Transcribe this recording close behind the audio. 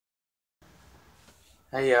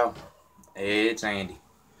Hey y'all, it's Andy.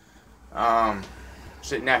 Um,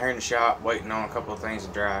 Sitting out here in the shop waiting on a couple of things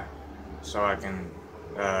to dry so I can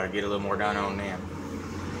get a little more done on them.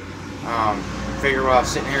 Figure while I was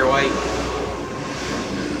sitting here waiting.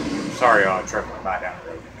 Sorry y'all, a truck went by down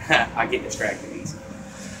the road. I get distracted easy.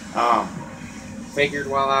 Um, Figured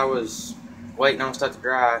while I was waiting on stuff to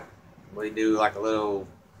dry, we do like a little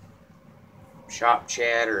shop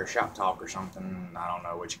chat or a shop talk or something. I don't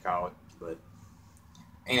know what you call it, but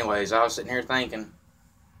anyways, I was sitting here thinking,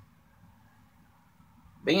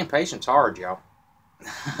 being patient's hard, y'all.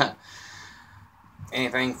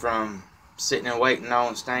 Anything from sitting and waiting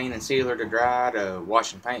on stain and sealer to dry to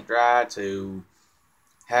washing paint dry to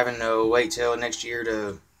having to wait till next year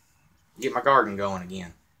to get my garden going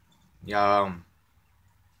again. Um,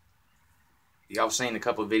 y'all seen a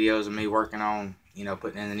couple of videos of me working on,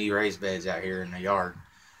 putting in the new raised beds out here in the yard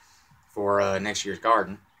for next year's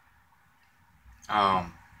garden.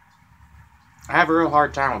 I have a real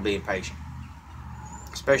hard time with being patient,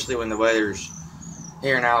 especially when the weather's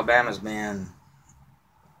here in Alabama's been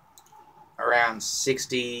around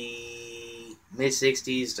 60, mid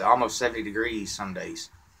 60s to almost 70 degrees some days.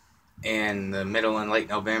 In the middle and late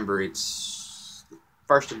November, it's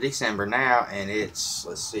 1st of December now, and it's,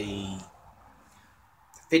 let's see,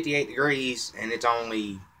 58 degrees, and it's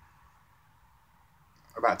only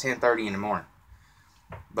about 10:30 in the morning.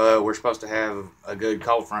 But we're supposed to have a good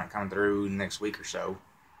cold front coming through next week or so.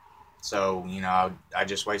 So, I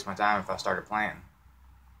just waste my time if I started planting.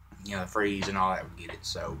 The freeze and all that would get it.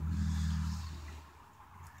 So,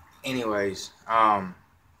 anyways, I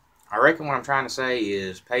reckon what I'm trying to say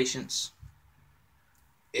is patience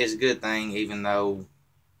is a good thing, even though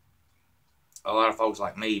a lot of folks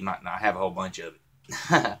like me might not have a whole bunch of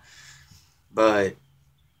it. But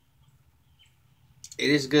it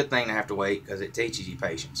is a good thing to have to wait because it teaches you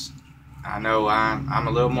patience. I know I'm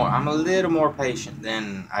a little more patient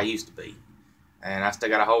than I used to be, and I still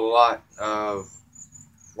got a whole lot of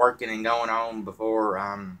working and going on before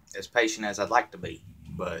I'm as patient as I'd like to be.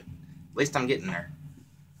 But at least I'm getting there.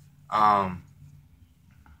 Um,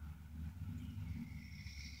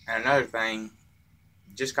 and another thing,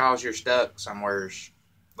 just cause you're stuck somewheres,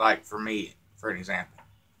 like for me, for an example,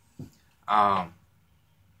 um,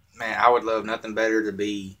 man, I would love nothing better to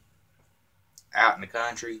be out in the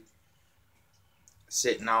country,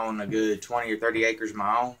 sitting on a good 20 or 30 acres of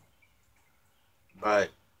my own, but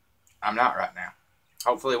I'm not right now.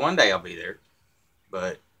 Hopefully one day I'll be there,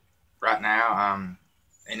 but right now I'm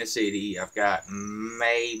in the city. I've got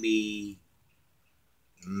maybe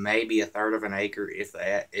a third of an acre, if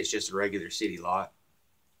that. It's just a regular city lot.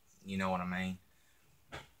 You know what I mean?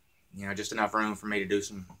 Just enough room for me to do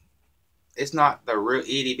some. It's not the real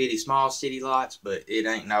itty bitty small city lots, but it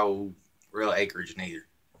ain't no real acreage neither.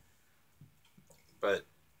 But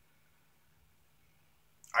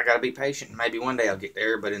I gotta be patient. Maybe one day I'll get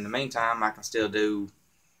there, but in the meantime, I can still do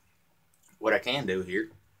what I can do here.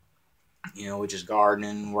 Which is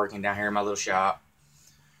gardening, working down here in my little shop,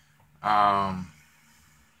 um,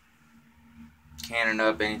 canning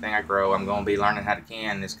up anything I grow. I'm gonna be learning how to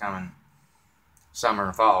can this coming summer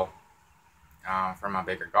and fall for my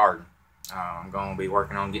bigger garden. I'm gonna be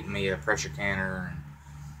working on getting me a pressure canner and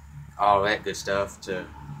all that good stuff to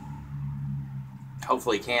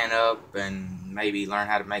hopefully can up and maybe learn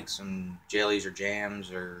how to make some jellies or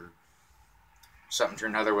jams or something or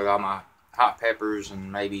another with all my hot peppers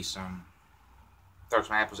and maybe throw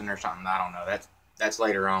some apples in there or something. I don't know. That's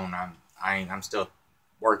later on. I'm still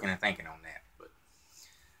working and thinking on that, but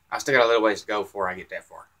I still got a little ways to go before I get that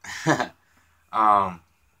far.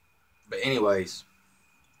 But anyways,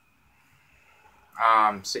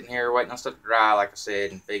 I'm sitting here waiting on stuff to dry, like I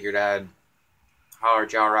said, and figured I'd holler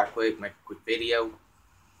at y'all right quick, make a quick video,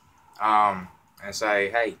 and say,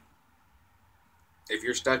 hey, if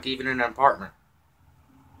you're stuck even in an apartment,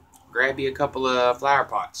 grab you a couple of flower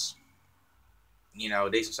pots.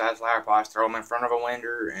 Decent sized flower pots, throw them in front of a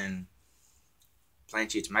window and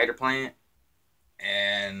plant you a tomato plant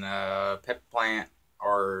and a pepper plant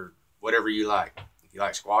or whatever you like. If you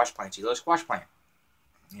like squash, plant you a little squash plant.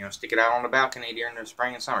 Stick it out on the balcony during the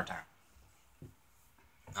spring and summertime.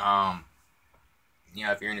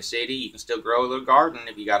 If you're in the city, you can still grow a little garden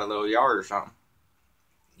if you got a little yard or something.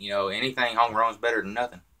 Anything homegrown is better than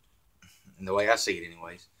nothing, in the way I see it,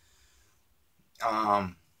 anyways.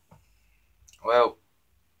 Um, well,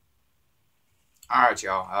 all right,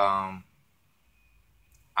 y'all.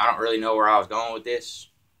 I don't really know where I was going with this.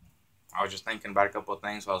 I was just thinking about a couple of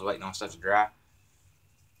things while I was waiting on stuff to dry.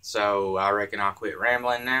 So I reckon I'll quit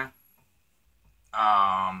rambling now.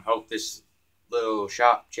 Hope this little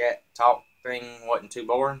shop chat talk thing wasn't too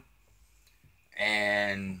boring.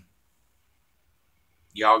 And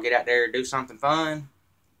y'all get out there and do something fun,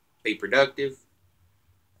 be productive,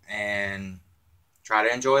 and try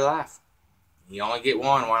to enjoy life. You only get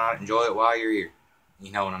one, why not enjoy it while you're here?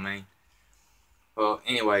 You know what I mean? Well,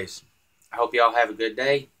 anyways, I hope y'all have a good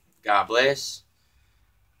day. God bless.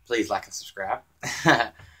 Please like and subscribe.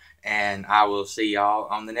 And I will see y'all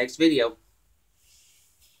on the next video.